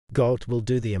God will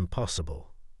do the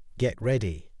impossible. Get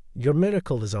ready. Your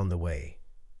miracle is on the way.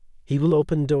 He will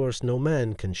open doors no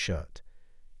man can shut.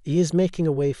 He is making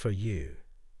a way for you.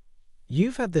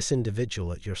 You've had this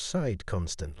individual at your side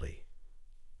constantly.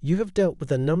 You have dealt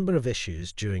with a number of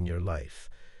issues during your life,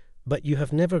 but you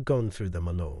have never gone through them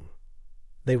alone.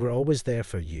 They were always there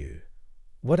for you.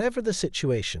 Whatever the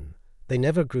situation, they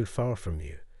never grew far from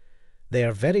you. They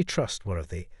are very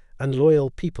trustworthy and loyal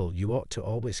people you ought to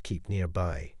always keep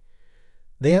nearby.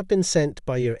 They have been sent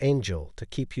by your angel to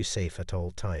keep you safe at all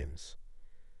times.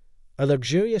 A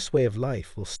luxurious way of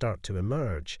life will start to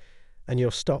emerge, and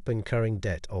you'll stop incurring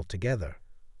debt altogether.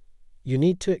 You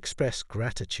need to express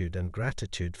gratitude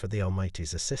for the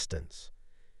Almighty's assistance.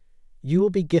 You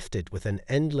will be gifted with an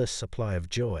endless supply of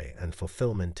joy and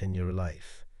fulfillment in your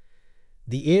life.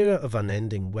 The era of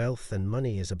unending wealth and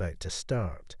money is about to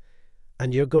start,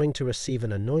 and you're going to receive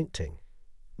an anointing.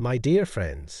 My dear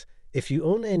friends, if you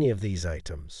own any of these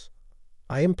items,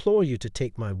 I implore you to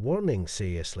take my warning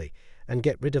seriously and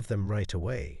get rid of them right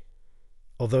away.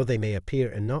 Although they may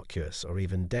appear innocuous or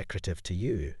even decorative to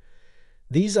you,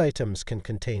 these items can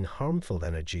contain harmful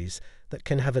energies that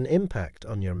can have an impact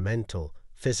on your mental,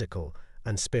 physical,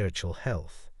 and spiritual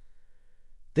health.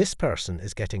 This person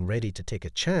is getting ready to take a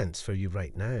chance for you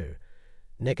right now.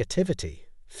 Negativity,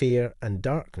 fear, and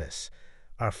darkness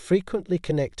are frequently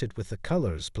connected with the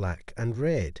colors black and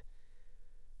red.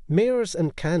 Mirrors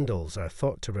and candles are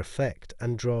thought to reflect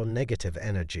and draw negative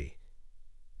energy.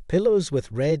 Pillows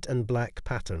with red and black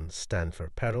patterns stand for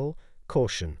peril,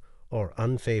 caution, or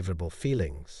unfavorable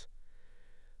feelings.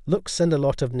 Looks and a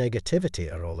lot of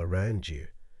negativity are all around you.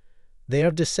 They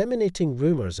are disseminating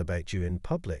rumors about you in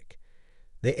public.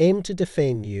 They aim to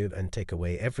defame you and take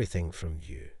away everything from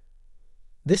you.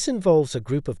 This involves a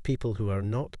group of people who are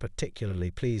not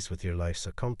particularly pleased with your life's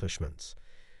accomplishments.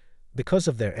 Because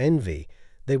of their envy,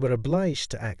 they were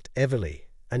obliged to act evilly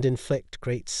and inflict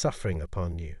great suffering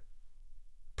upon you.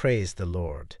 Praise the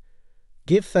Lord.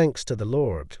 Give thanks to the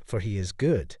Lord, for he is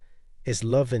good. His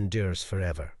love endures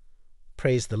forever.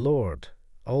 Praise the Lord,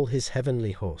 all his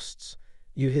heavenly hosts,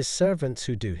 you his servants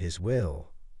who do his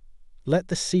will. Let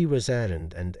the sea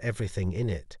resound and everything in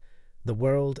it, the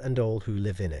world and all who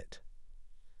live in it.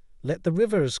 Let the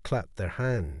rivers clap their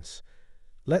hands.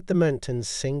 Let the mountains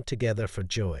sing together for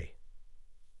joy.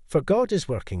 For God is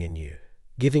working in you,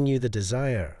 giving you the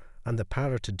desire and the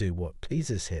power to do what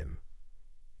pleases him.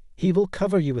 He will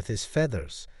cover you with his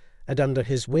feathers, and under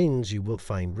his wings you will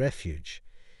find refuge.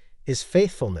 His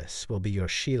faithfulness will be your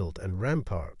shield and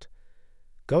rampart.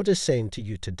 God is saying to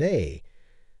you today,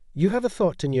 you have a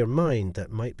thought in your mind that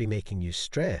might be making you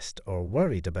stressed or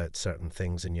worried about certain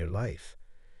things in your life.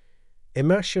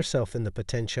 Immerse yourself in the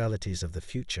potentialities of the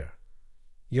future.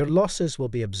 Your losses will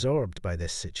be absorbed by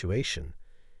this situation.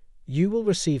 You will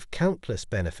receive countless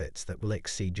benefits that will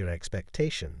exceed your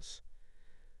expectations.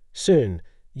 Soon,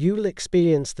 you will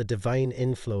experience the divine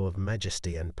inflow of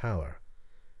majesty and power.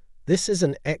 This is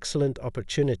an excellent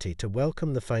opportunity to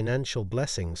welcome the financial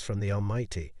blessings from the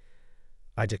Almighty.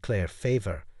 I declare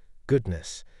favor,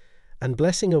 goodness, and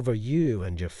blessing over you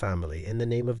and your family in the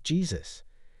name of Jesus.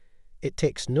 It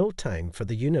takes no time for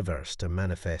the universe to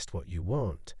manifest what you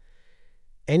want.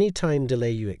 Any time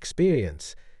delay you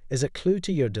experience is a clue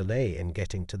to your delay in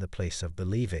getting to the place of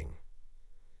believing.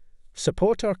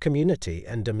 Support our community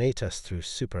and donate us through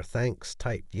Super Thanks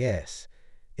type yes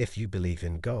if you believe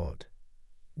in God.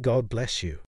 God bless you.